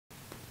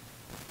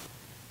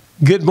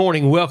Good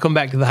morning. Welcome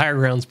back to the Higher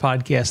Grounds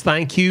podcast.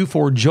 Thank you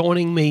for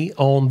joining me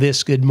on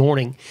this good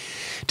morning.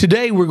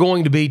 Today we're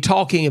going to be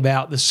talking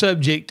about the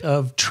subject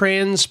of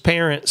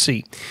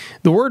transparency.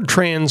 The word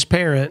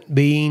transparent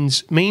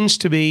means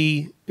to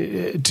be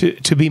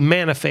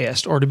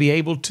manifest or to be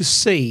able to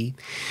see.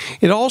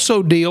 It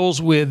also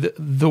deals with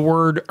the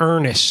word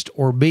earnest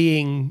or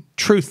being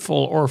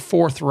truthful or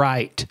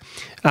forthright.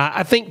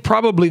 I think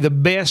probably the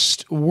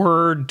best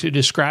word to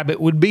describe it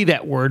would be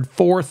that word,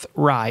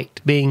 forthright,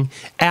 being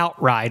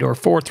outright or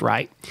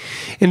forthright.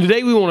 And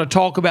today we want to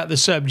talk about the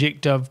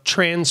subject of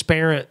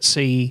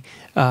transparency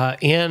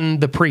in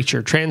the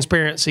preacher,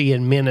 transparency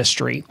in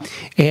ministry.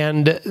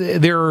 And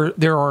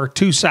there are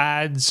two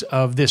sides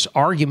of this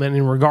argument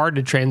in regard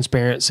to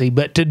transparency,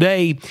 but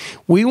today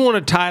we want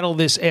to title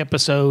this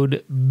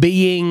episode,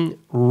 Being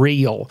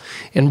Real.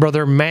 And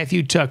Brother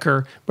Matthew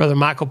Tucker, Brother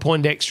Michael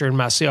Poindexter, and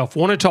myself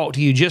want to talk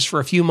to you just for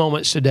a few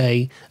moments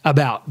today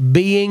about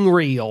being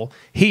real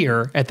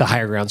here at the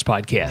Higher Grounds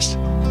Podcast.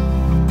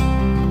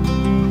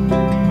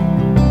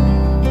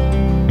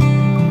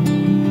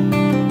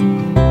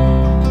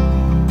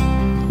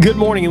 Good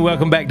morning and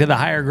welcome back to the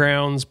Higher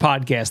Grounds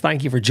Podcast.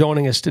 Thank you for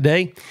joining us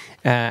today.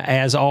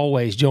 As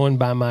always, joined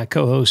by my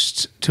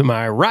co-hosts to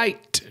my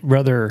right,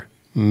 Brother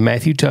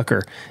Matthew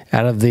Tucker,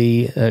 out of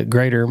the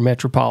greater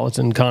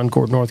metropolitan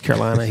Concord, North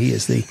Carolina. He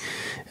is the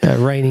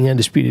reigning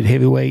undisputed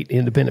heavyweight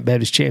independent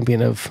Baptist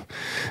champion of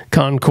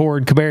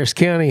Concord, Cabarrus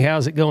County.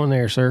 How's it going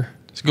there, sir?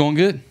 It's going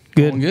good.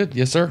 Good? Going good,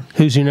 yes, sir.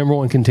 Who's your number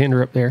one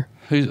contender up there?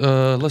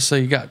 Let's see,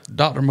 you got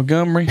Dr.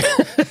 Montgomery,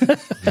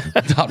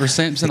 Dr.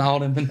 Simpson, all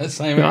them in that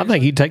same area. I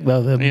think you'd take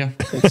both of them at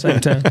the same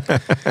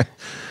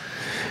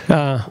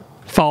time.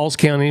 Falls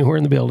count anywhere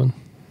in the building.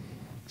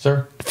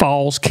 Sir?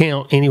 Falls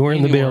count anywhere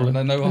in the building.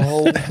 I know a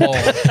whole ball.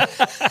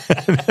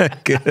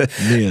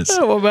 Goodness.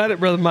 Oh, what about it,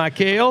 Brother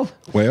Michael?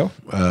 Well,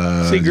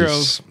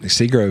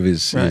 Seagrove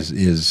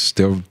is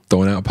still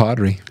throwing out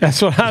pottery. That's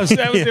what that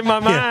was in my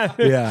mind.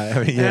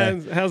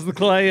 Yeah. How's the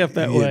clay up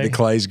that way? The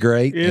clay's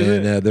great,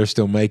 and they're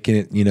still making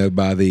it,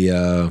 by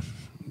the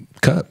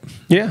cup.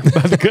 Yeah,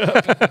 by the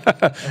cup.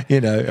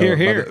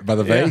 Here. By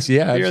the vase.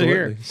 Yeah, absolutely.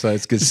 Here. So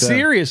it's good stuff.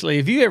 Seriously,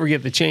 if you ever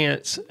get the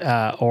chance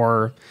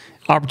or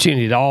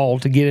opportunity at all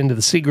to get into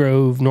the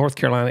Seagrove, North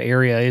Carolina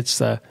area,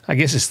 I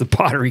guess it's the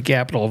pottery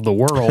capital of the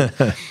world.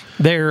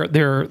 There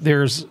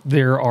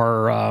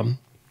are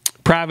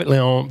privately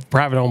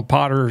owned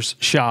potters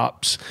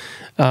shops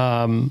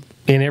in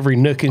every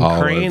nook and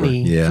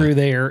cranny through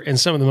there, and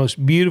some of the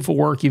most beautiful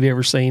work you've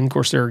ever seen. Of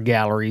course, there are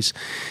galleries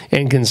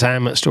and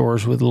consignment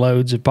stores with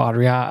loads of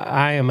pottery.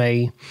 I am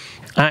a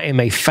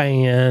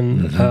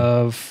fan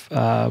of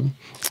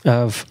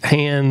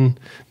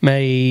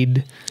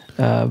handmade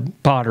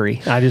pottery.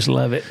 I just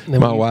love it.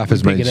 My wife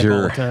has made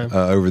sure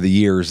over the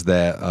years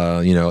that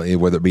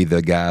whether it be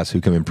the guys who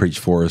come and preach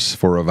for us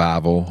for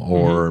revival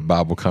or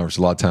Bible conference,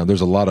 a lot of times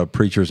there's a lot of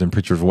preachers and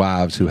preachers'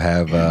 wives who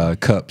have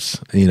cups,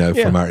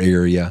 from our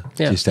area,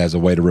 just as a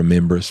way to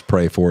remember us,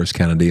 pray for us,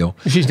 kind of deal.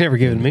 She's never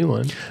given me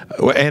one.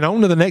 And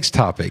on to the next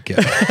topic.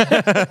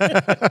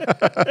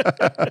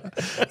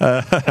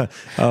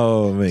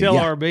 Oh man! Tell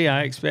RB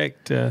I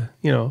expect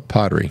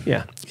pottery.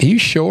 Yeah. Are you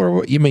sure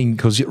what you mean?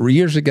 Because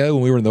years ago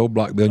when we were in the old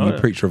block building, you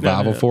preached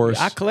revival for us.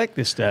 I collect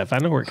this stuff. I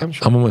know where it comes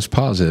from. I'm almost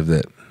positive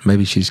that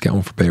maybe she's got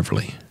one for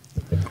Beverly.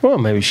 Well,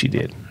 maybe she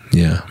did.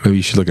 Yeah, maybe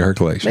you should look at her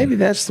collection. Maybe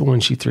that's the one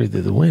she threw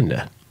through the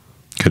window.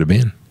 Could have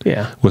been.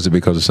 Yeah. Was it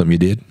because of something you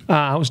did?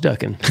 I was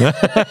ducking.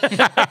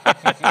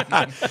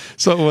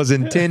 So it was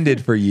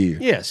intended for you.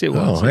 Yes, it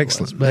was. Oh,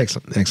 excellent.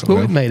 Excellent. Well,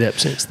 we've made up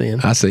since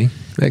then. I see.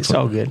 Excellent. It's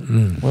all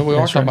good. Well, we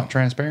are talking about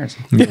transparency.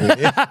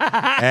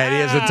 That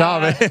is a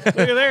topic. Look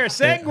at there.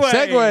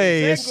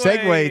 Segue. It's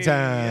segue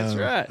time. That's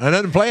right.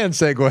 Another playing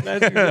segue.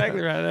 That's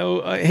exactly right.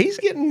 Oh, he's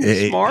getting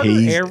smarter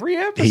every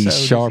episode. He's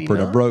sharper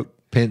than a broke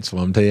pencil,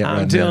 I'm telling you right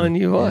now. I'm telling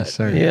you what. Yes,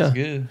 sir. Yeah. That's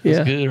good.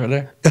 That's good right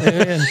there.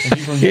 If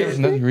you from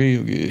Jefferson, that's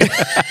real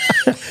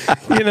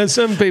good.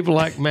 Some people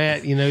like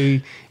Matt,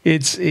 you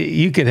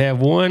could have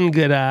one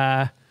good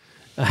eye,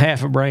 a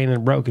half a brain, and a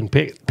broken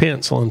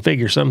pencil and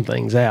figure some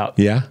things out.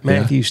 Yeah.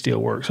 Matthew still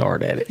works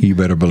hard at it. You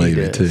better believe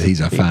it, too. He's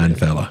a fine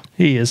fella.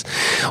 He is.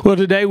 Well,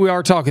 today we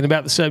are talking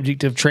about the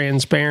subject of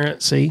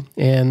transparency,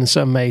 and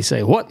some may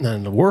say, what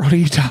in the world are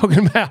you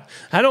talking about?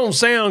 I don't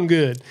sound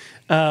good.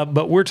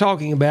 But we're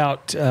talking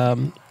about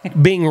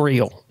being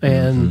real,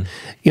 and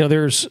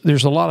there's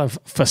a lot of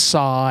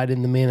facade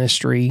in the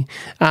ministry.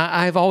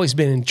 I've always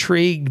been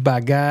intrigued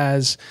by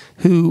guys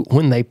who,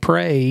 when they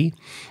pray,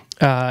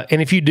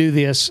 and if you do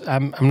this,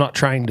 I'm not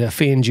trying to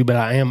offend you, but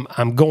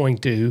I'm going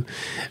to.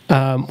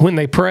 When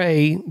they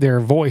pray, their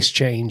voice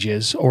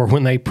changes, or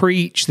when they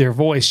preach, their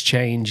voice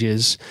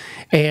changes,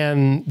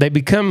 and they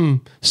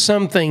become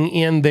something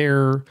in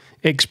their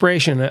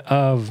expression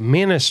of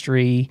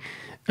ministry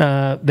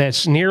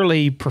that's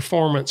nearly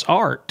performance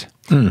art.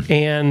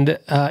 And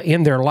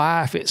in their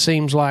life, it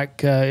seems like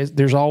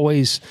there's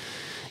always,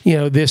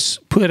 this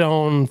put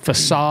on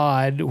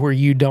facade where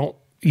you don't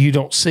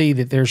see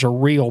that there's a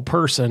real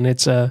person.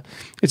 It's a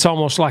it's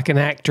almost like an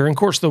actor. And of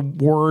course, the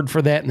word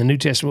for that in the New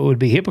Testament would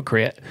be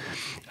hypocrite,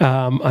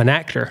 an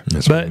actor.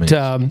 But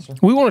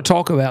we want to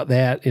talk about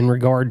that in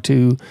regard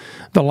to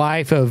the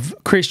life of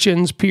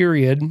Christians,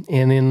 period,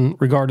 and in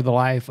regard to the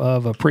life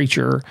of a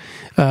preacher,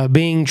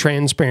 being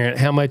transparent.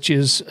 How much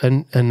is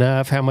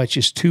enough? How much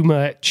is too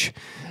much?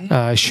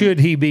 Should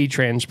he be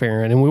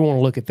transparent? And we want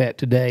to look at that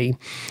today.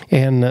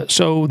 And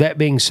so that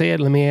being said,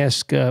 let me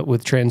ask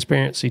with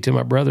transparency to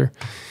my brother,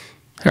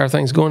 how are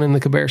things going in the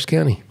Cabarrus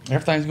County?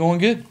 Everything's going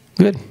good.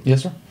 Good.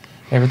 Yes, sir.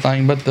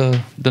 Everything but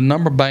the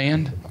number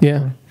band.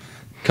 Yeah.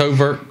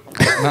 Covert.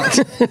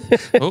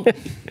 Oh.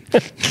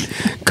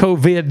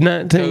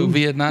 COVID-19.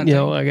 COVID-19.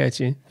 Yeah, I got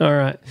you. All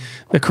right.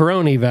 The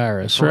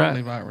coronavirus, right?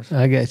 Coronavirus.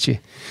 I got you.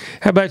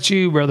 How about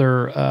you,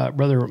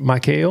 brother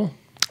Michael?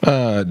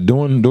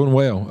 Doing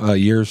well.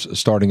 Year's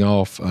starting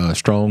off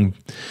strong.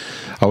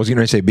 I was getting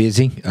ready to say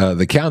busy.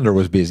 The calendar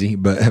was busy,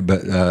 but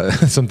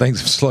some things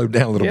have slowed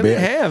down a little bit. They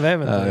have,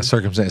 haven't they?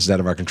 Circumstances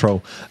out of our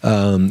control,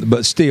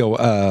 but still,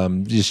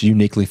 just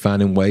uniquely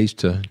finding ways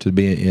to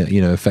be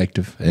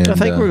effective. And I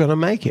think we're going to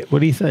make it. What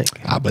do you think?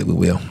 I believe we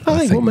will. I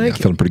think we'll make it.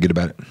 I'm feeling pretty good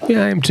about it.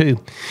 Yeah, I am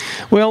too.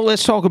 Well,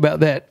 let's talk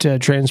about that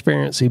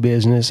transparency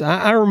business.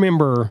 I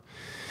remember,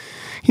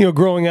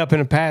 growing up in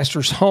a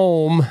pastor's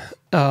home.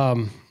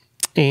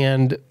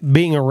 And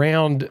being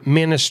around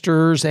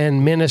ministers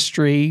and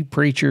ministry,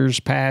 preachers,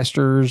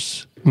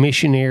 pastors,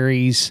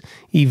 missionaries,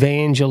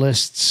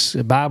 evangelists,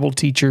 Bible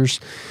teachers,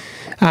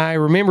 I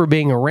remember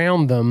being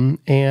around them,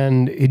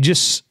 and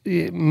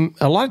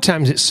a lot of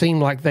times it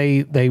seemed like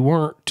they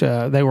weren't,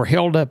 they were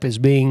held up as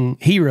being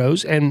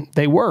heroes, and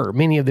they were.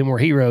 Many of them were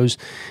heroes,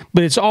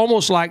 but it's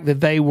almost like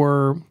that they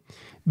were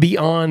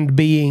beyond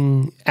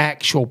being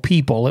actual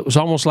people. It was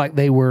almost like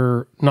they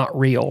were not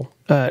real.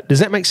 Does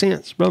that make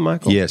sense, Brother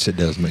Michael? Yes, it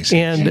does make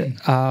sense. And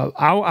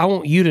I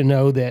want you to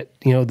know that,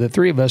 the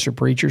three of us are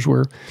preachers.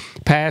 We're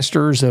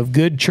pastors of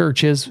good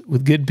churches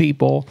with good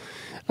people,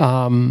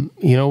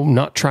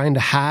 not trying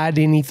to hide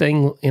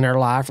anything in our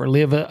life or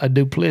live a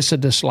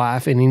duplicitous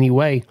life in any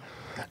way.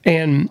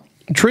 And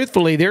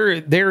truthfully,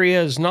 there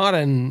is not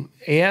an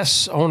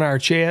S on our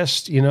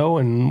chest,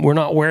 and we're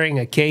not wearing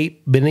a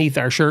cape beneath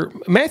our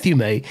shirt. Matthew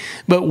may,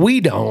 but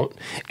we don't.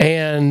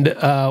 And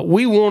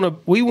we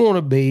want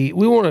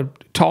to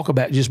talk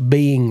about just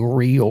being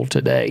real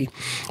today.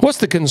 What's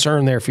the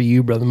concern there for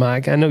you, Brother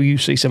Mike? I know you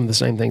see some of the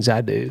same things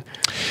I do.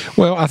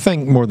 Well, I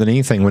think more than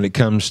anything, when it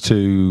comes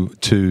to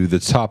the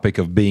topic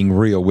of being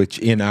real, which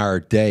in our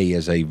day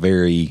is a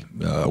very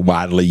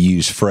widely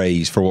used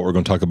phrase for what we're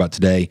going to talk about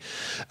today,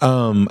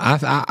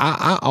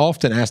 I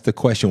often ask the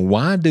question,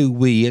 why do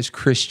we as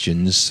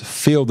Christians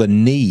feel the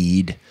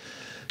need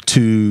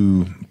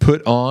to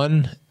put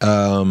on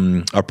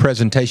a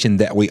presentation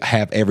that we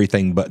have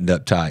everything buttoned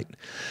up tight?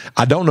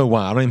 I don't know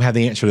why. I don't even have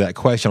the answer to that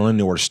question. I don't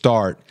know where to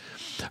start.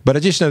 But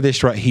I just know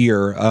this right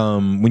here.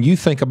 When you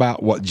think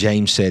about what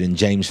James said in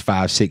James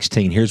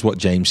 5:16, here's what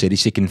James said. He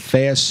said,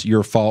 confess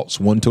your faults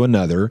one to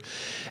another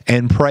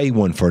and pray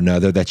one for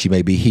another that you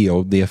may be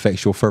healed. The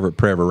effectual fervent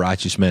prayer of a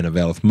righteous man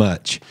availeth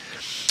much.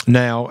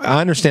 Now,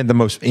 I understand the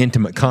most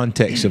intimate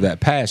context of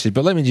that passage,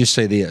 but let me just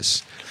say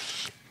this.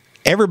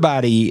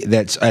 Everybody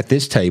that's at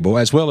this table,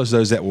 as well as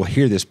those that will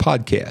hear this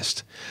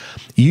podcast,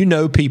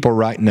 people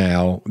right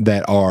now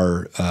that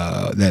are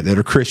that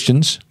are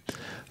Christians.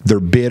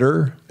 They're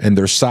bitter and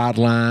they're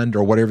sidelined,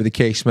 or whatever the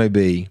case may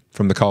be,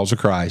 from the cause of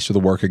Christ or the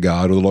work of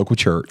God or the local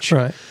church,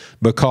 right?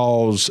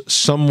 Because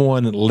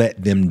someone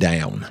let them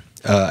down.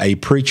 A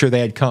preacher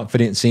they had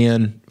confidence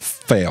in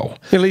fell.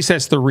 At least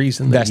that's the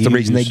reason. That's the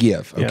reason they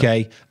give. Yeah.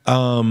 Okay,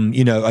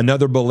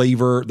 another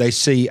believer, they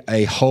see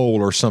a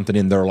hole or something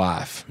in their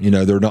life.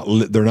 They're not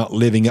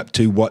living up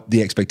to what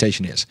the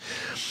expectation is.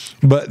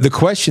 But the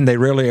question they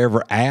rarely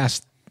ever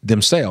ask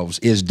themselves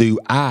is, do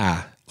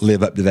I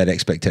live up to that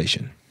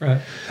expectation?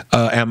 Right.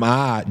 Am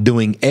I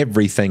doing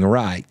everything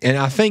right? And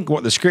I think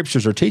what the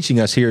scriptures are teaching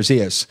us here is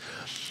this.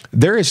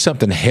 There is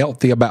something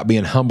healthy about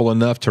being humble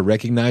enough to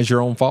recognize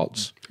your own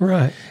faults.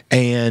 Right.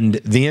 And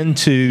then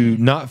to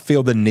not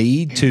feel the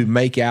need to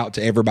make out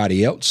to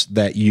everybody else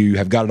that you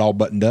have got it all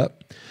buttoned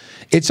up.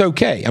 It's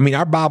okay. I mean,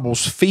 our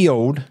Bible's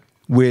filled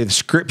with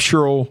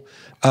scriptural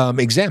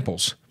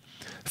examples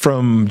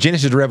from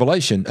Genesis to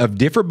Revelation of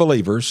different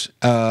believers,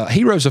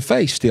 heroes of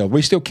faith still.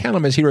 We still count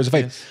them as heroes of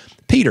faith. Yes.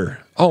 Peter,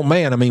 oh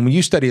man, I mean, when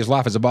you study his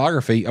life as a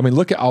biography, I mean,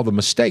 look at all the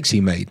mistakes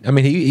he made. I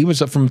mean, he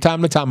was from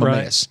time to time a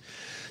mess.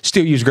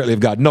 Still used greatly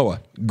of God.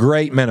 Noah,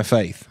 great man of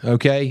faith,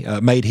 okay,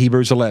 made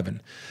Hebrews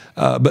 11.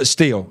 But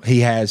still, he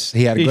had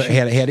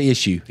an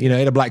issue. He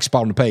had a black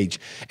spot on the page.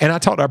 And I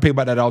talk to our people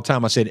about that all the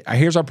time. I said,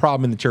 here's our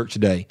problem in the church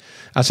today.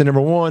 I said,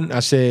 number one, I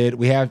said,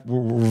 we're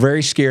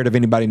very scared of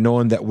anybody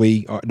knowing that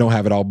we don't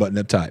have it all buttoned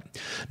up tight.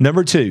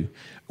 Number two,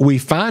 we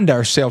find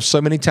ourselves so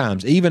many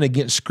times, even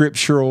against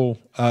scriptural,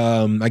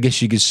 I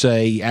guess you could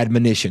say,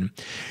 admonition.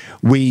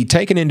 We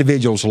take an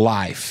individual's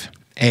life,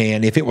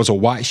 and if it was a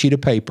white sheet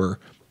of paper,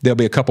 there'll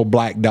be a couple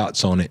black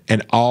dots on it,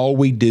 and all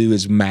we do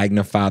is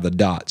magnify the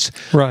dots.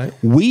 Right.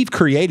 We've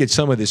created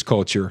some of this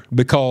culture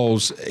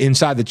because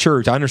inside the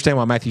church, I understand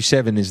why Matthew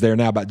 7 is there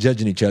now about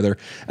judging each other,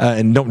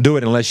 and don't do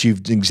it unless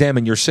you've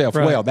examined yourself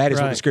well. That is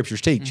what the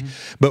Scriptures teach.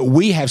 But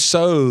we have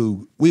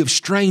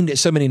strained at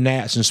so many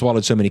gnats and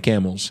swallowed so many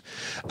camels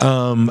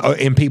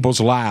in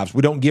people's lives.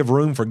 We don't give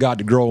room for God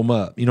to grow them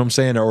up. You know what I'm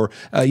saying? Or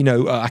I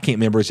can't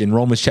remember. It's in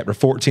Romans chapter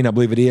 14, I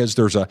believe it is.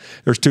 There's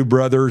two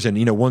brothers,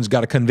 and one's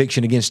got a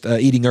conviction against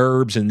eating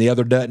herbs, and the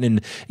other doesn't.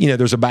 And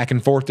there's a back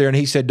and forth there. And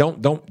he said,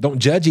 don't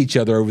judge each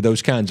other over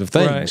those kinds of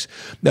things.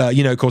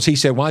 Because he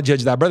said, why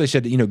judge thy brother? He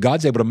said,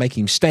 God's able to make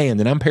him stand.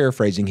 And I'm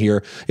paraphrasing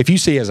here. If you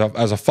see as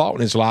a fault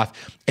in his life,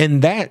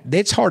 and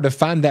it's hard to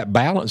find that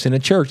balance in a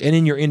church and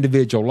in your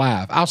individual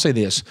life. I'll say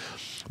this: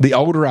 the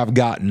older I've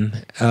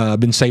gotten, I've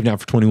been saved now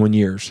for 21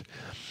 years,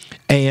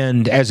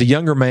 and as a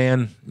younger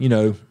man,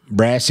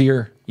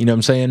 brassier, you know what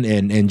I'm saying,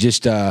 and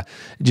just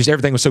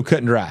everything was so cut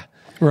and dry.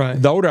 Right.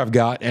 The older I've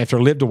got, after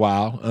I lived a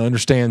while, I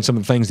understand some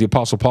of the things the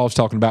Apostle Paul's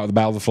talking about with the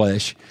battle of the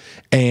flesh,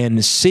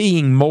 and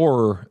seeing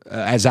more,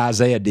 as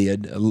Isaiah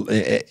did,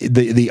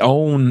 the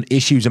own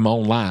issues in my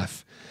own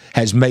life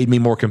has made me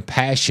more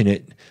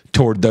compassionate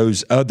toward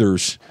those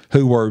others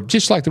who were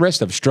just like the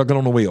rest of us, struggling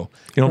on the wheel.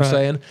 You know what I'm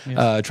saying?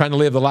 Yes. Trying to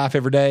live the life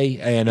every day,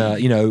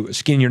 and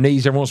skin your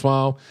knees every once in a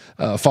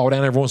while, fall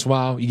down every once in a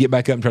while. You get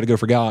back up and try to go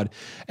for God.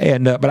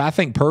 And but I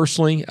think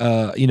personally,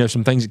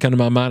 some things that come to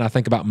my mind. I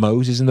think about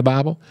Moses in the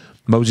Bible.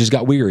 Moses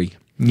got weary.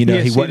 He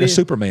wasn't a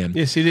Superman.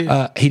 Yes, he did.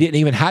 He didn't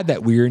even hide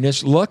that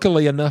weariness.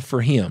 Luckily enough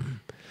for him,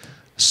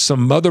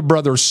 some other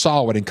brothers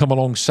saw it and come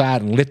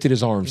alongside and lifted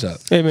his arms up.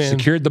 Amen.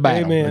 Secured the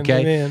battle. Amen. Okay.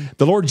 Amen.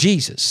 The Lord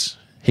Jesus,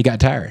 he got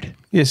tired.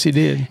 Yes, he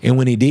did. And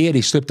when he did,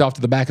 he slipped off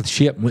to the back of the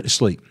ship and went to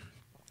sleep.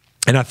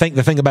 And I think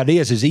the thing about it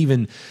is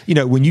even,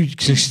 when you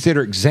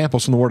consider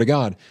examples from the Word of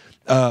God,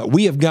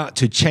 we have got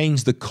to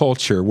change the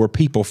culture where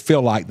people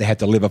feel like they have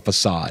to live a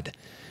facade.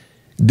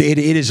 It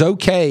is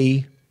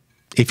okay,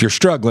 if you're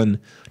struggling,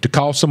 to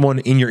call someone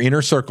in your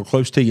inner circle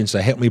close to you and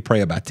say, help me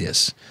pray about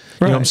this.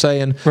 You know what I'm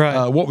saying?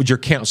 Right. What would your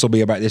counsel be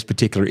about this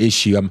particular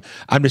issue?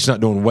 I'm just not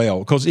doing well.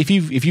 Because if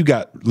you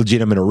got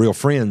legitimate or real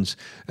friends,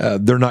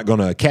 they're not going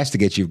to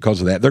castigate you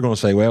because of that. They're going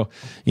to say, well,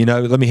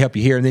 let me help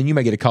you here. And then you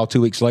may get a call 2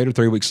 weeks later,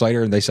 3 weeks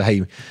later, and they say,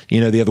 hey,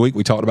 the other week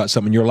we talked about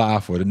something in your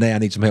life, or today I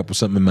need some help with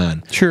something in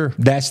mine. Sure.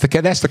 That's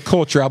the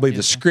culture I believe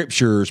the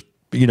Scriptures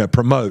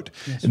promote,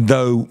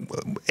 though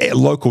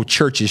local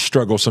churches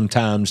struggle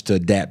sometimes to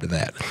adapt to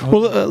that.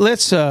 Well,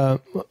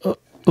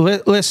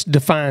 let's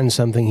define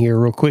something here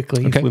real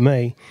quickly, if we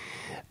may.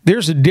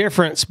 There's a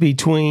difference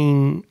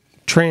between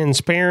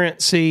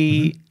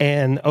transparency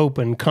and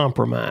open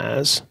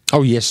compromise.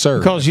 Oh, yes, sir.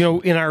 Because,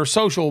 in our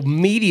social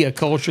media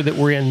culture that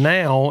we're in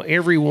now,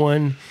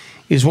 everyone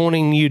is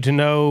wanting you to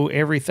know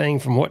everything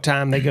from what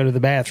time they go to the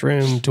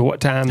bathroom to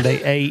what time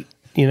they ate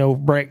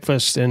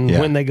breakfast, and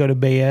when they go to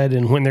bed,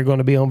 and when they're going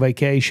to be on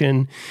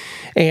vacation.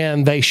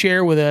 And they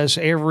share with us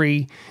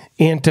every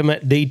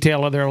intimate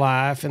detail of their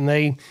life, and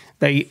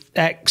they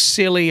act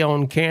silly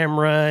on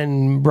camera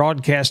and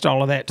broadcast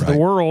all of that to the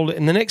world.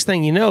 And the next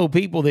thing you know,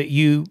 people that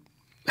you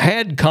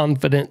had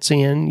confidence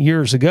in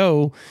years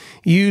ago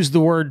use the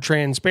word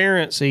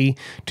transparency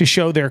to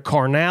show their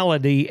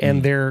carnality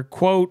and their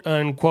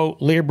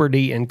quote-unquote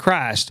liberty in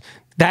Christ.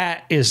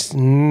 That is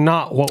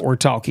not what we're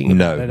talking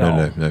about at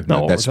all.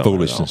 No. That's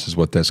foolishness is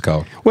what that's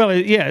called. Well,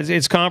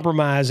 it's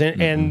compromise.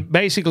 And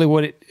basically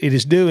what it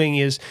is doing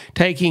is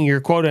taking your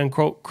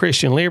quote-unquote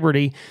Christian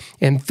liberty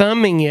and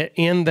thumbing it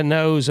in the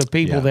nose of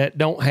people that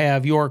don't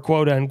have your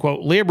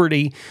quote-unquote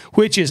liberty,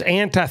 which is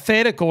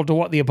antithetical to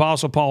what the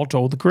Apostle Paul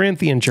told the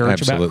Corinthian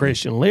church about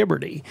Christian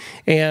liberty.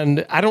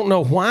 And I don't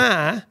know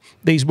why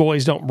these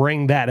boys don't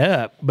bring that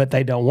up, but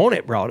they don't want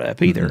it brought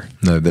up either.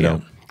 No, they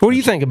don't. What do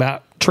you think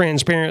about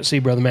transparency,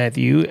 Brother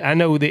Matthew? I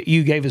know that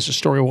you gave us a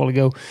story a while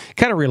ago.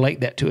 Kind of relate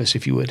that to us,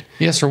 if you would.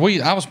 Yes, sir.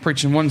 I was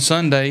preaching one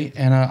Sunday,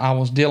 and I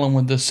was dealing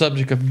with the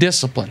subject of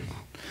discipline,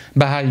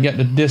 about how you got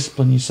to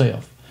discipline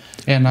yourself.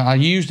 And I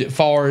used it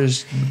far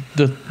as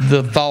the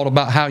thought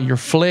about how your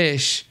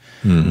flesh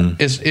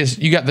is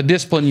you got the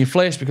discipline in your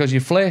flesh because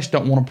your flesh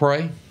don't want to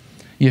pray.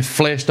 Your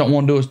flesh don't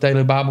want to do its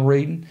daily Bible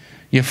reading.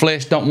 Your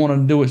flesh don't want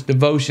to do its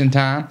devotion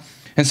time.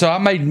 And so I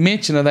made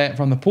mention of that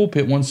from the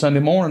pulpit one Sunday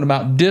morning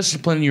about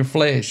disciplining your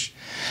flesh.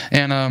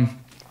 And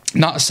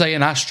not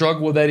saying I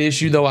struggle with that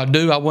issue, though I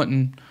do. I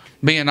wouldn't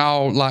being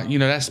all like,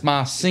 that's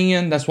my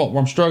sin. That's what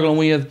I'm struggling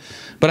with.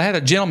 But I had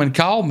a gentleman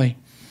call me,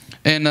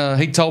 and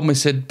he told me,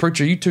 said,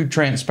 "Preacher, you too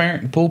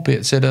transparent in the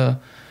pulpit." Said,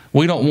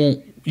 "We don't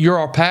want, you're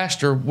our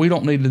pastor. We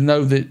don't need to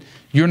know that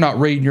you're not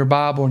reading your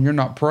Bible and you're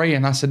not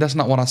praying." I said, "That's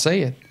not what I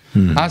said.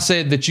 I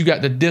said that you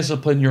got to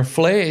discipline your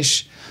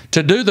flesh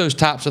to do those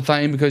types of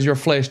things because your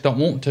flesh don't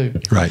want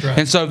to." Right.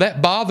 And so that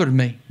bothered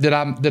me. Did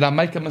I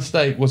make a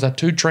mistake? Was I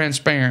too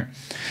transparent?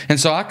 And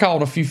so I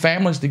called a few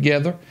families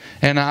together,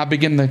 and I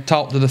began to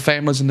talk to the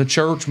families in the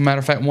church. Matter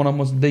of fact, one of them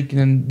was the deacon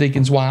and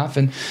deacon's wife,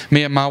 and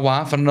me and my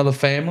wife and another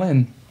family.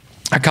 And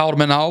I called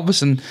him in the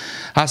office and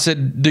I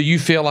said, "Do you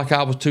feel like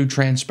I was too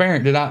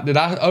transparent? Did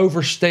I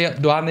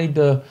overstep? Do I need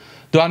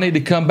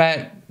to come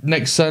back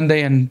next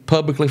Sunday and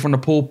publicly from the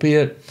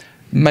pulpit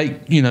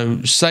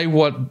say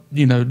what,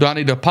 do I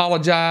need to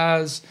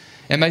apologize?"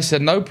 And they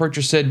said, "No."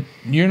 Preacher said,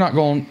 "You're not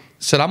going."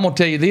 Said, "I'm going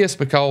to tell you this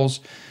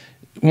because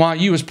while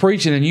you was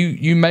preaching and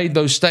you made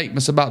those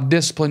statements about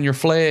discipline your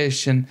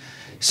flesh," and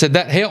said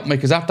that helped me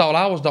because I thought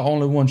I was the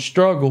only one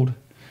struggled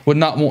with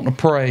not wanting to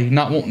pray,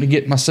 not wanting to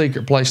get in my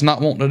secret place,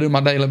 not wanting to do my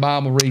daily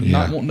Bible reading,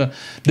 not wanting to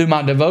do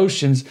my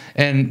devotions.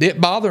 And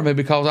it bothered me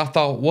because I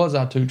thought, was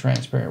I too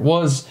transparent?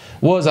 Was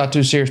I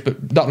too serious?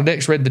 But Dr.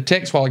 Dex read the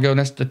text a while ago, and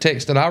that's the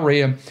text that I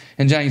read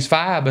in James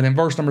 5. But in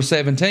verse number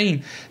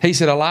 17, he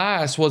said,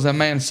 "Elias was a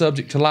man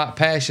subject to like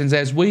passions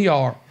as we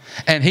are.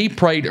 And he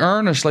prayed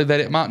earnestly that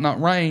it might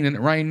not rain, and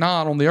it rained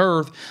not on the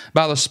earth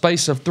by the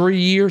space of 3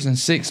 years and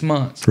 6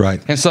 months." Right.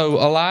 And so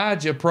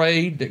Elijah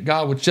prayed that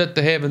God would shut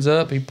the heavens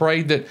up. He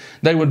prayed that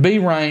there would be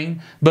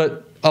rain,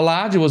 but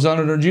Elijah was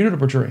under the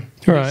juniper tree,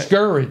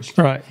 discouraged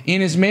in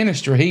his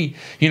ministry.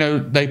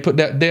 They put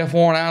that death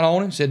warrant out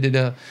on him, said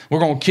that we're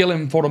going to kill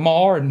him for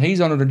tomorrow, and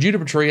he's under the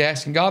juniper tree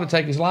asking God to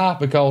take his life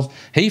because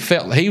he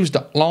felt he was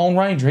the Lone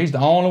Ranger. He's the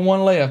only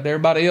one left.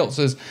 Everybody else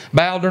has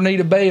bowed their knee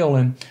to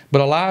Baal.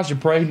 But Elijah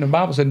prayed, and the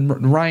Bible said the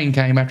rain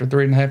came after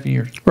 3.5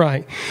 years.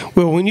 Right.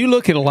 Well, when you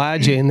look at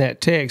Elijah in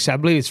that text, I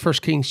believe it's 1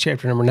 Kings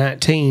chapter number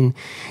 19,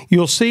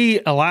 you'll see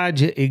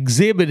Elijah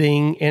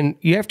exhibiting, and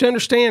you have to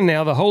understand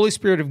now, the Holy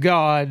Spirit of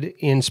God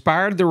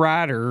inspired the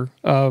writer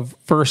of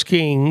 1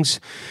 Kings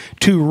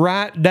to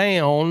write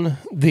down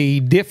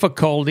the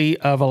difficulty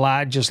of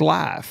Elijah's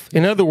life.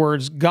 In other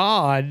words,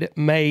 God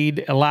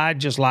made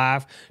Elijah's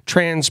life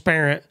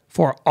transparent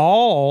for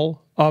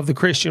all of the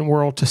Christian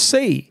world to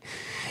see.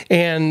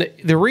 And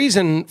the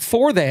reason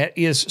for that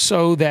is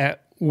so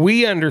that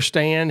we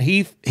understand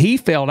he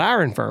felt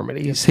our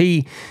infirmities.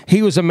 He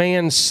was a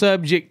man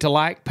subject to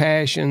like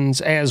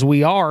passions as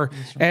we are,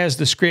 as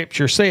the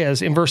Scripture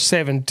says in verse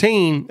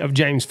 17 of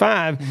James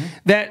 5.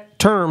 That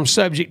term,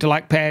 subject to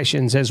like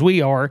passions as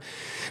we are,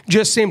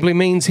 just simply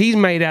means he's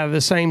made out of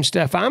the same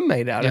stuff I'm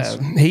made out of.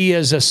 He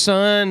is a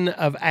son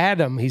of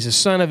Adam. He's a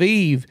son of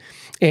Eve.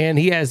 And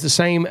he has the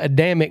same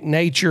Adamic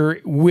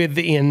nature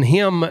within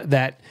him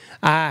that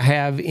I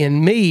have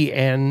in me,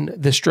 and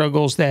the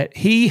struggles that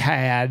he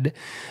had,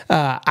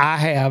 I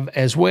have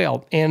as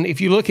well. And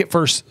if you look at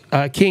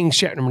 1 Kings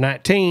chapter number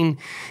 19,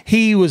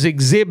 he was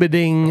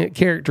exhibiting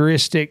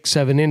characteristics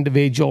of an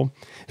individual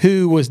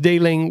who was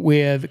dealing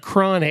with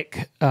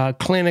chronic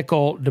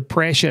clinical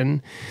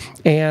depression,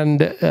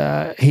 and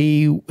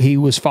he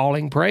was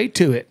falling prey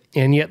to it.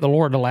 And yet the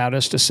Lord allowed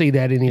us to see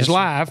that in his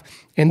life,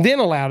 and then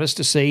allowed us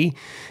to see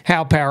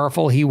how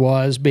powerful he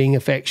was, being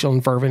effectual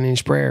and fervent in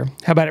his prayer.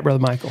 How about it, Brother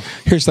Michael?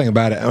 Here's the thing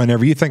about it.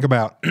 Whenever you think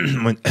about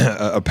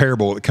a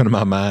parable that comes to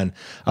my mind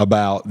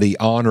about the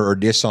honor or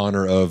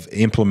dishonor of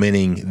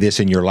implementing this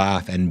in your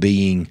life and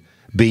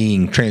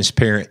being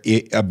transparent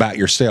about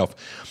yourself.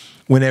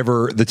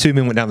 Whenever the two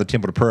men went down to the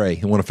temple to pray,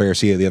 one a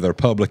Pharisee and the other a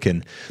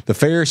publican, the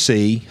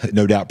Pharisee,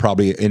 no doubt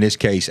probably in this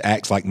case,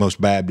 acts like most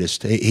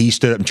Baptists. He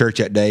stood up in church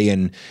that day,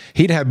 and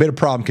he'd have a bit of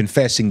problem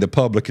confessing the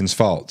publican's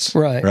faults.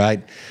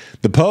 Right?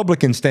 The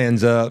publican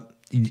stands up.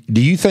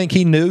 Do you think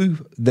he knew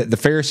that the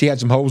Pharisee had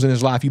some holes in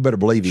his life? You better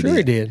believe he did. Sure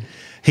he did.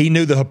 He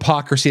knew the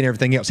hypocrisy and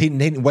everything else. He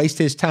didn't waste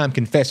his time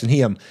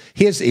confessing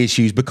his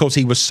issues because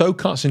he was so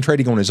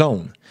concentrating on his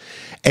own.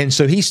 And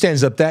so he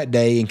stands up that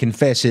day and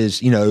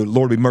confesses,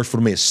 "Lord, be merciful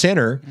to me, a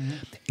sinner."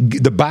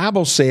 The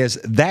Bible says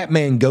that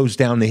man goes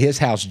down to his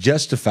house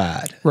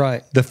justified.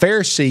 Right. The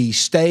Pharisee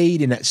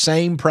stayed in that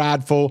same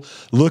prideful,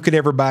 look at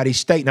everybody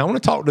state. Now, I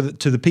want to talk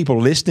to the people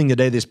listening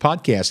today to this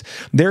podcast.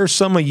 There are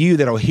some of you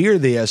that will hear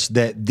this,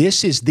 that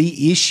this is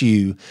the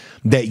issue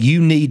that you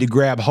need to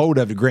grab hold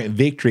of to grant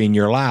victory in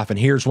your life. And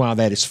here's why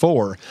that is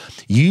for.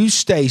 You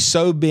stay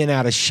so bent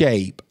out of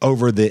shape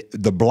over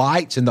the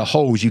blights and the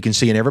holes you can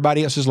see in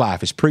everybody else's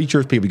life as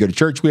preachers, people you go to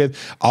church with,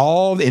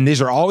 and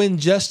these are all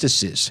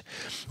injustices.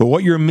 But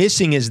what you're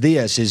missing is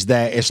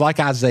that it's like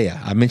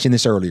Isaiah. I mentioned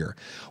this earlier.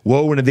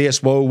 Woe unto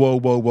this, woe, woe,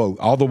 woe, woe.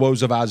 All the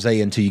woes of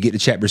Isaiah until you get to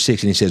chapter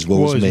 6 and he says,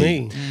 woe is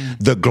me.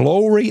 The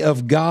glory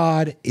of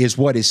God is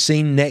what is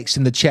seen next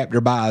in the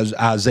chapter by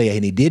Isaiah.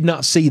 And he did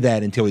not see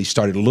that until he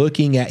started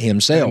looking at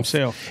himself.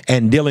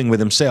 And dealing with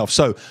himself.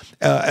 So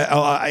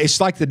it's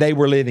like the day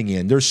we're living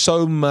in. There's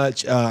so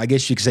much, I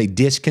guess you could say,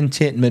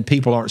 discontentment.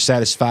 People aren't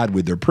satisfied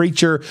with their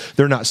preacher.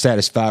 They're not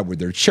satisfied with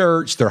their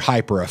church. They're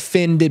hyper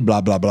offended,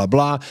 blah, blah, blah,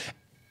 blah.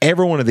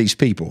 Every one of these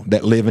people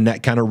that live in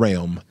that kind of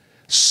realm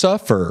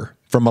suffer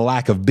from a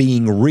lack of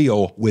being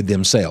real with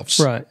themselves.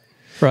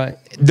 Right.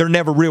 They're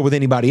never real with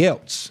anybody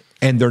else,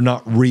 and they're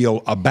not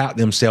real about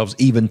themselves,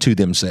 even to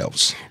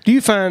themselves. Do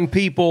you find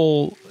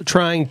people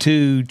trying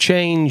to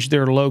change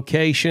their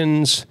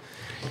locations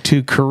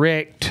to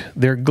correct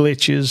their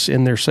glitches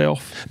in their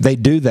self? They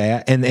do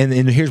that, and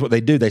here's what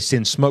they do. They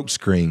send smoke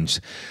screens.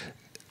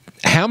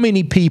 How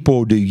many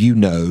people do you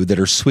know that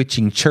are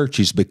switching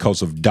churches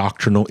because of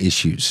doctrinal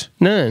issues?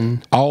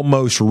 None.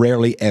 Almost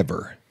rarely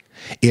ever.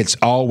 It's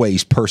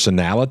always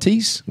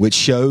personalities, which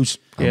shows,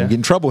 I'm going to get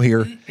in trouble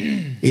here,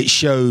 it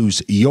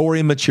shows your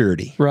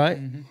immaturity. Right.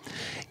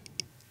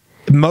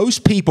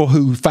 Most people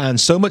who find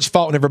so much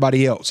fault in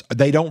everybody else,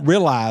 they don't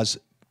realize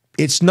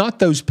it's not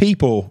those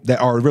people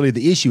that are really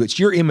the issue. It's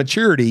your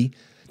immaturity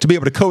to be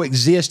able to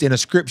coexist in a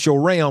scriptural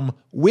realm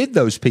with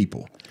those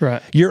people.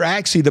 Right. You're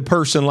actually the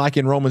person, like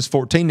in Romans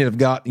 14, that have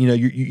got,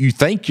 you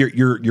think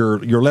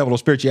your level of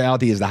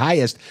spirituality is the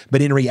highest,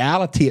 but in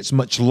reality it's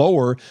much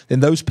lower than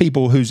those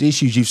people whose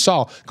issues you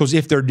saw. Because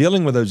if they're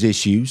dealing with those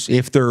issues,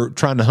 if they're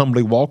trying to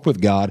humbly walk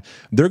with God,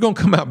 they're going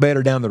to come out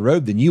better down the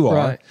road than you are.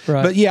 Right.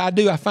 But yeah,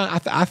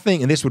 I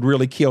think, and this would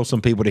really kill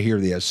some people to hear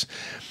this,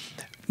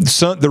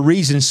 the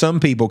reason some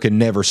people can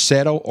never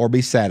settle or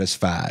be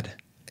satisfied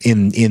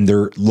in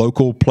their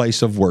local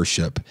place of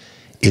worship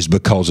is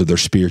because of their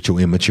spiritual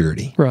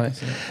immaturity. Right.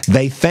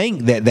 They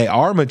think that they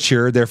are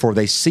mature, therefore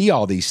they see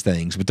all these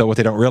things, but what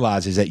they don't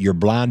realize is that you're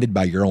blinded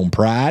by your own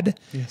pride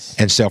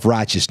and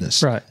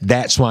self-righteousness. Right.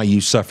 That's why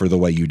you suffer the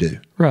way you do.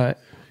 Right.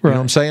 You know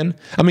what I'm saying?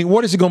 I mean,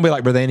 what is it going to be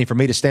like, Brother Andy, for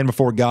me to stand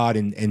before God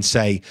and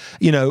say,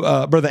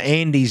 Brother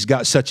Andy's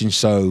got such and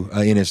so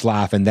in his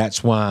life, and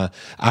that's why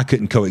I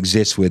couldn't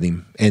coexist with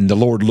him. And the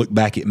Lord look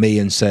back at me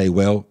and say,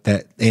 well,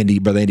 Brother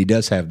Andy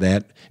does have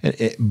that.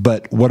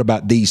 But what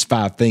about these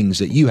 5 things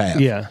that you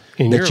have? Yeah,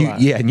 in your life.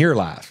 Yeah, in your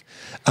life.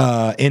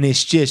 And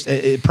it's just,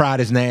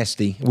 pride is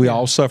nasty. We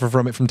all suffer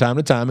from it from time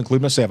to time,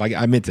 including myself. I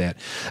admit that.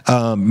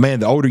 Man,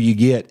 the older you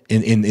get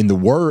in the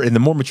Word, and the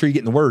more mature you get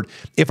in the Word,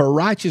 if a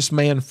righteous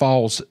man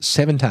falls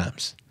 7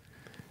 times,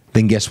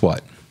 then guess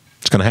what?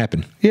 It's going to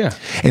happen. Yeah.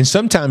 And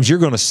sometimes you're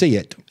going to see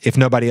it if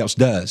nobody else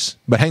does.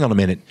 But hang on a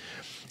minute.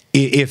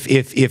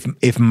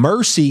 If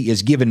mercy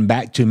is given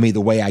back to me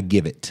the way I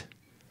give it,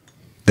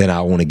 then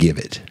I want to give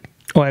it.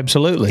 Oh,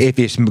 absolutely. If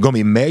it's going to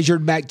be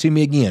measured back to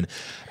me again.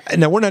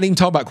 Now, we're not even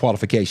talking about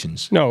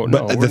qualifications. No.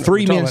 But the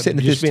 3 men sitting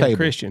at this table,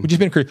 Christian. we've just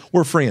been Christian.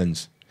 We're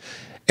friends.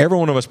 Every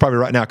one of us probably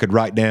right now could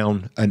write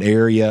down an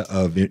area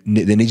that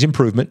needs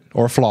improvement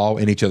or a flaw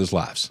in each other's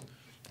lives.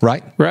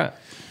 Right? Right.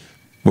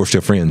 We're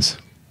still friends.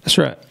 That's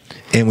right.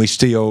 And we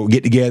still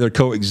get together,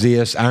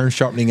 coexist, iron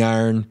sharpening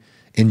iron,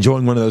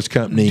 enjoying one of those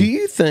company. Do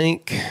you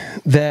think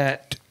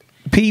that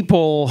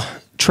people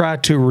try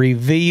to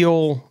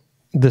reveal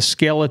the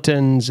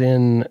skeletons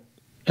in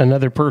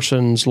another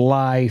person's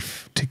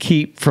life to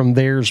keep from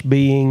theirs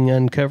being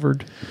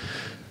uncovered?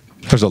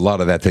 There's a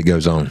lot of that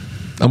goes on.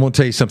 I'm going to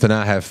tell you something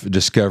I have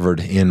discovered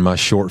in my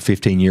short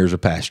 15 years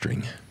of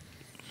pastoring.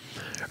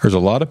 There's a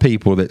lot of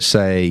people that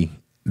say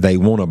they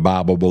want a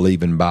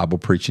Bible-believing,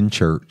 Bible-preaching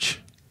church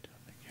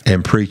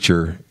and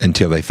preacher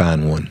until they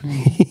find one.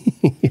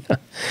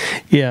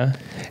 Yeah.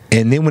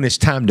 And then when it's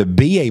time to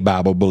be a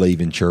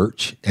Bible-believing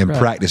church and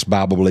practice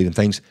Bible-believing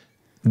things,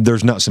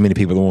 there's not so many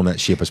people that want that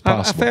ship as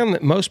possible. I found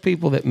that most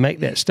people that make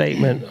that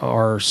statement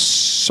are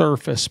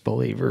surface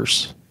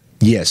believers.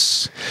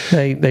 Yes.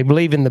 They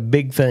believe in the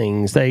big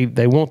things. They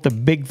want the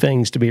big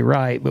things to be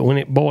right, but when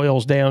it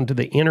boils down to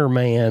the inner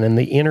man and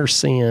the inner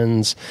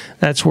sins,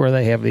 that's where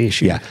they have the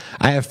issue. Yeah.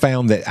 I have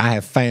found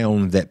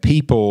that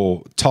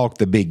people talk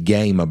the big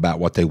game about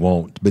what they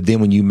want, but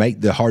then when you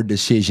make the hard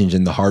decisions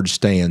and the hard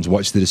stands,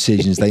 watch the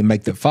decisions they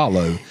make that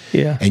follow.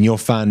 Yeah. And you'll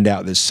find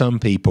out that some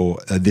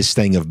people, this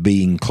thing of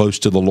being close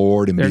to the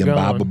Lord and being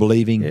Bible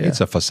believing, it's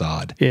a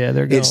facade. Yeah,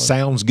 they're gone. It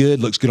sounds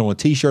good, looks good on a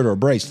T-shirt or a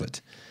bracelet.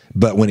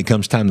 But when it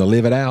comes time to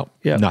live it out,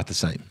 not the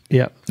same.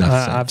 Yeah,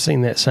 I've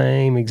seen that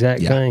same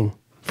exact thing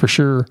for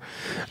sure.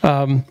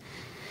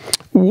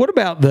 What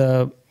about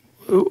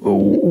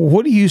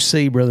what do you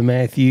see, Brother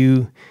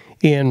Matthew,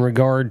 in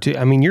regard to,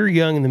 I mean, you're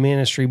young in the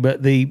ministry,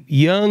 but the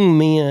young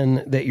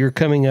men that you're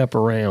coming up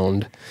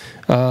around,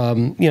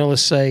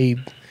 let's say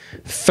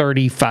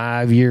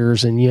 35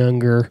 years and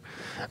younger,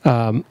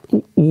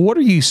 what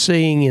are you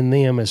seeing in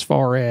them as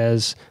far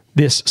as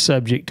this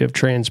subject of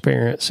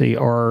transparency?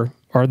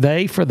 Are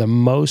they, for the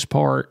most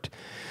part,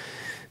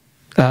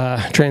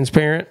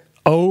 transparent,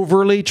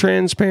 overly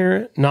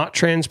transparent, not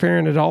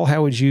transparent at all?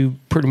 How would you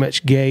pretty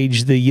much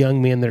gauge the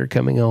young men that are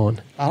coming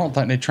on? I don't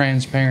think they're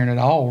transparent at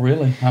all,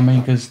 really. I mean,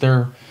 because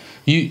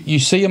you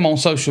see them on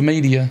social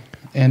media,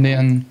 and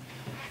then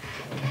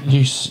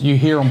you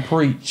hear them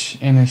preach,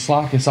 and it's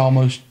like it's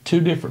almost 2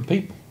 different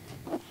people.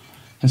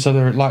 And so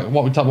they're like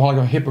what we talked about,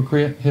 like a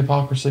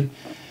hypocrisy.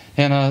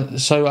 And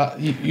so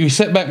you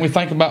sit back and we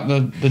think about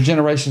the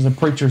generations of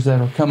preachers that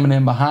are coming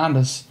in behind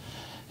us.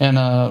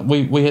 And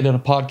we had done a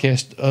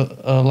podcast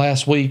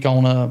last week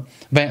on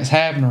Vance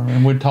Havner,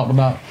 and we talked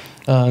about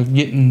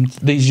getting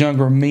these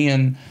younger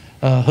men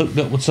hooked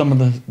up with some of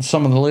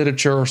the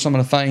literature or some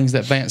of the things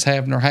that Vance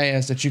Havner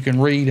has that you can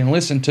read and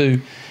listen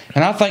to.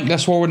 And I think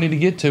that's where we need to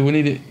get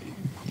to.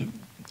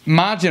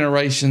 My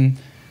generation,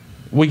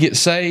 we get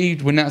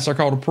saved, we announce our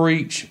call to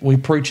preach, we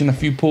preach in a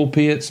few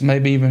pulpits,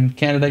 maybe even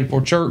candidate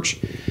for church.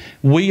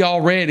 We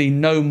already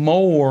know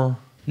more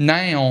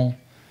now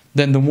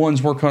than the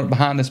ones we're coming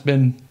behind that's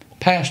been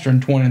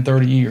pastoring 20 and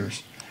 30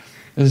 years.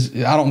 I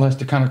don't know if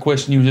that's the kind of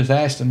question you were just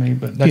asking me,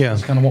 but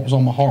that's kind of what was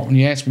on my heart when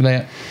you asked me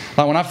that.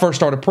 Like when I first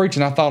started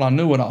preaching, I thought I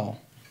knew it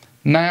all.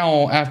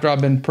 Now, after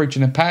I've been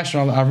preaching and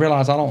pastoring, I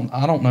realize I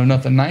don't know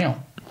nothing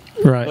now.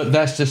 Right. But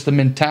that's just the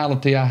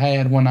mentality I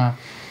had when I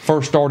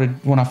first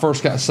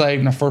got saved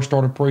and I first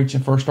started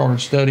preaching, first started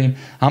studying.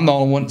 I'm the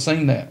only one that's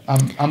seen that.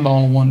 I'm the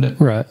only one that,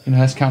 right.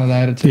 That's kind of the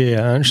attitude.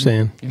 Yeah, I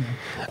understand.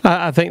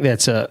 I think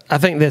that's a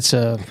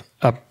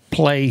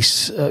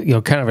place,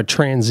 kind of a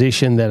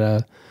transition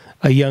that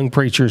a young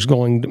preacher is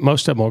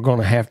most of them are going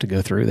to have to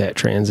go through that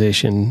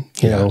transition,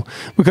 you know,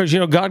 because,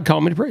 God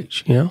called me to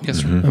preach, Yes,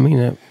 sir. I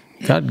mean,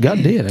 God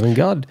did. I mean,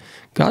 God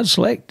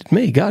selected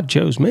me. God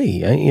chose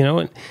me,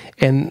 and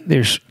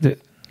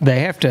they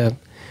have to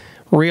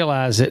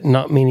realize that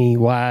not many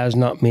wise,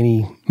 not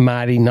many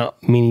mighty, not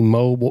many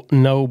noble,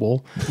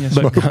 yes,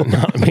 but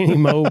not many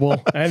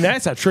mobile. And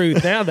that's a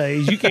truth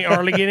nowadays. You can't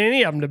hardly get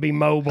any of them to be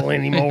mobile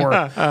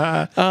anymore.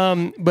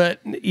 But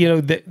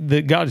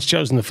the God has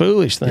chosen the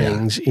foolish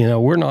things. Yeah.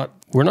 We're not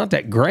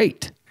that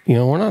great.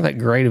 We're not that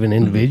great of an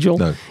individual.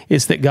 No.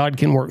 It's that God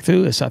can work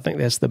through us. I think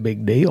that's the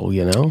big deal.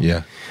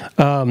 Yeah.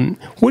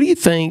 What do you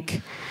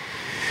think?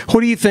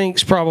 What do you think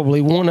is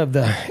probably one of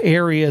the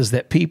areas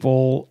that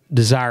people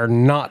desire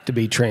not to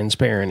be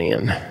transparent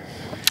in?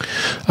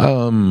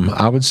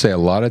 I would say a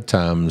lot of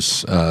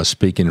times,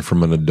 speaking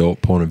from an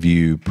adult point of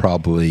view,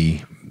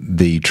 probably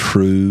the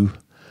true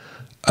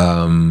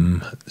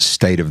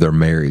state of their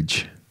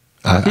marriage.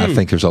 I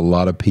think there's a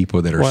lot of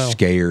people that are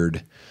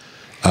scared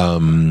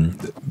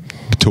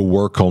to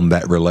work on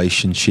that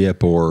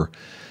relationship, or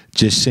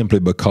just simply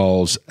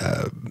because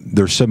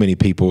there's so many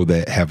people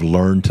that have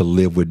learned to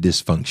live with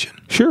dysfunction.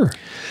 Sure.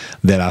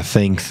 That I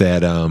think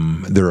that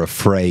they're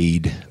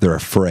afraid. They're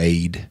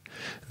afraid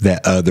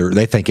that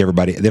they think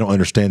everybody, they don't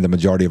understand the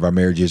majority of our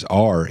marriages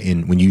are,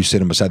 when you sit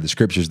them beside the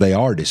scriptures, they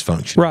are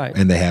dysfunctional. Right.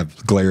 And they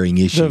have glaring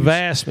issues. The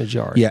vast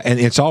majority. Yeah, and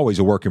it's always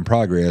a work in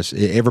progress.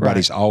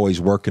 Everybody's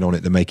always working on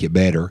it to make it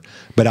better.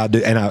 But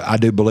I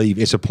do believe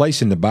it's a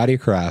place in the body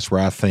of Christ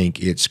where I think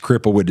it's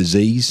crippled with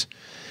disease.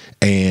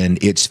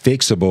 And it's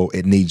fixable.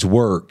 It needs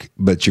work,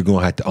 but you're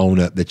going to have to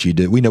own up that you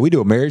do. We do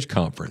a marriage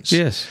conference.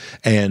 Yes.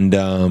 And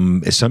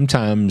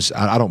sometimes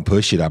I don't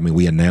push it. I mean,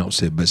 we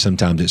announce it, but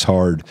sometimes it's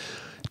hard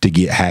to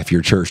get half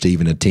your church to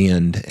even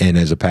attend. And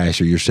as a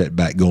pastor, you're set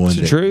back going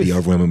that the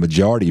overwhelming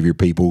majority of your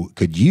people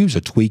could use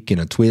a tweak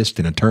and a twist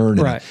and a turn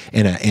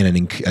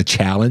and a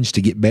challenge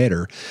to get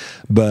better.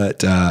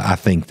 But I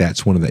think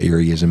that's one of the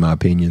areas, in my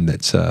opinion,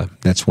 that's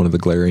one of the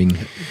glaring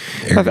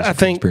areas. I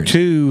think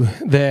too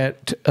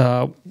that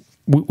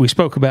we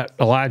spoke about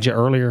Elijah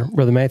earlier.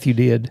 Brother Matthew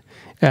did,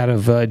 out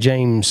of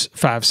James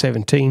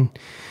 5:17.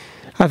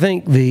 I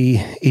think the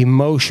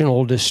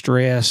emotional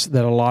distress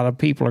that a lot of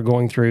people are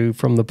going through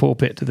from the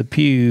pulpit to the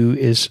pew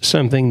is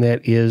something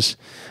that is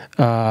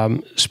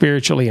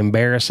spiritually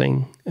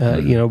embarrassing,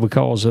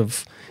 because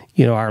of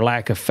our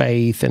lack of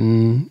faith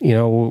and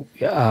our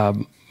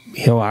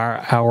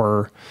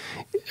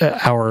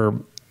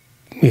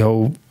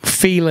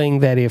feeling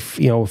that if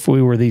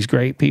we were these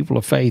great people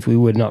of faith, we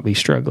would not be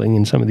struggling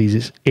in some of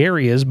these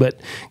areas.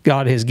 But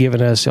God has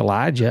given us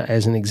Elijah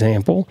as an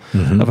example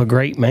of a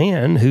great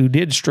man who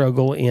did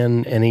struggle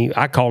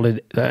I called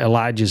it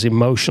Elijah's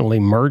emotional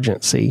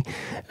emergency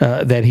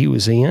that he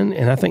was in.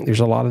 And I think there's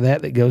a lot of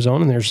that goes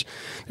on. And there's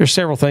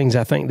several things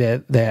I think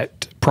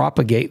that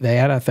propagate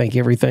that. I think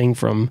everything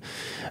from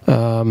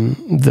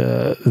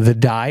the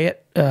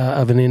diet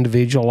of an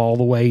individual all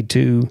the way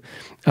to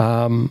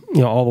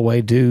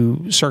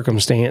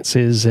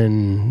circumstances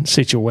and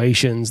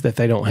situations that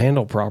they don't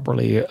handle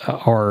properly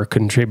are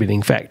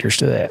contributing factors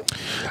to that.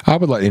 I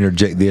would like to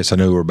interject this. I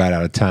know we're about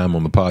out of time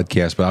on the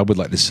podcast, but I would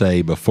like to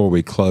say before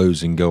we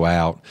close and go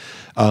out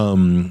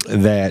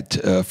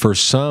that for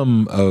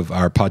some of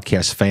our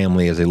podcast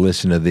family, as they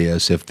listen to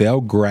this, if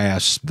they'll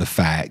grasp the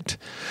fact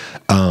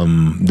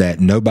that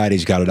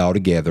nobody's got it all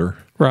together,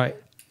 right,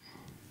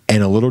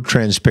 and a little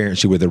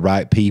transparency with the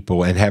right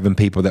people, and having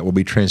people that will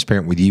be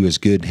transparent with you is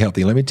good and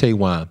healthy. Let me tell you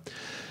why.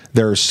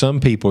 There are some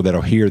people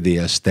that'll hear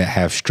this that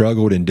have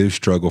struggled and do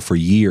struggle for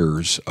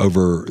years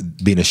over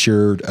being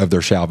assured of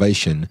their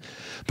salvation,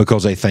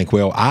 because they think,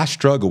 well, I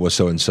struggle with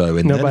so-and-so,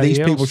 and none of these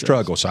people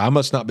struggle, so I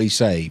must not be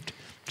saved.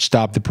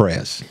 Stop the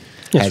press.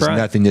 Has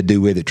nothing to do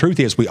with it. Truth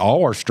is, we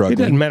all are struggling.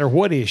 It doesn't matter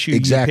what issue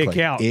you pick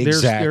out.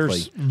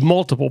 There's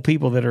multiple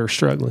people that are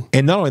struggling.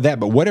 And not only that,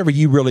 but whatever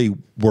you really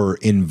were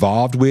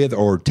involved with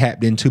or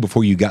tapped into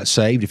before you got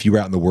saved, if you were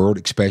out in the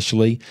world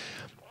especially,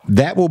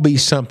 that will be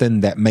something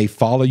that may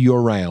follow you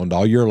around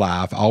all your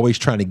life, always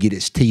trying to get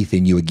its teeth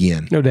in you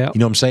again. No doubt. You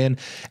know what I'm saying?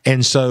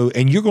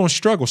 And you're going to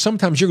struggle.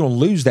 Sometimes you're going to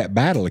lose that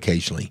battle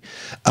occasionally.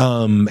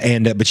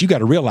 But you got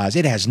to realize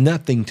it has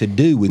nothing to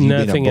do with you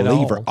being a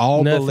believer.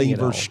 All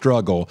believers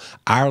struggle.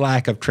 Our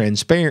lack of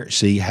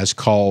transparency has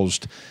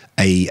caused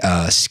a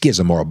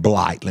schism or a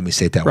blight, let me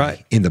say it that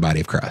way, in the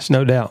body of Christ.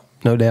 No doubt.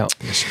 No doubt.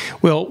 Yes.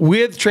 Well,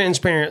 with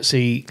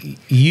transparency,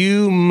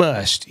 you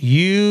must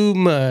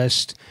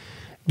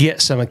get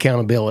some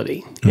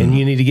accountability. And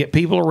you need to get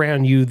people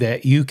around you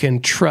that you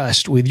can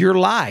trust with your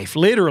life.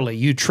 Literally,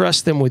 you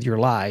trust them with your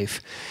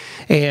life.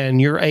 And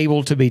you're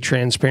able to be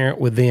transparent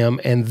with them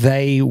and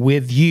they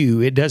with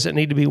you. It doesn't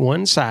need to be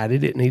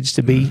one-sided. It needs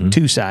to be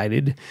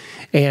two-sided.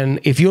 And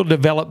if you'll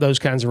develop those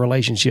kinds of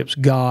relationships,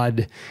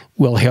 God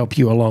will help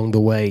you along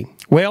the way.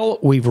 Well,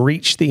 we've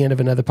reached the end of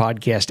another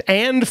podcast.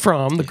 And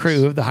from the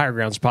crew of the Higher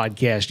Grounds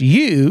podcast,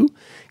 you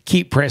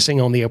keep pressing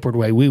on the upward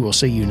way. We will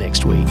see you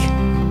next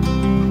week.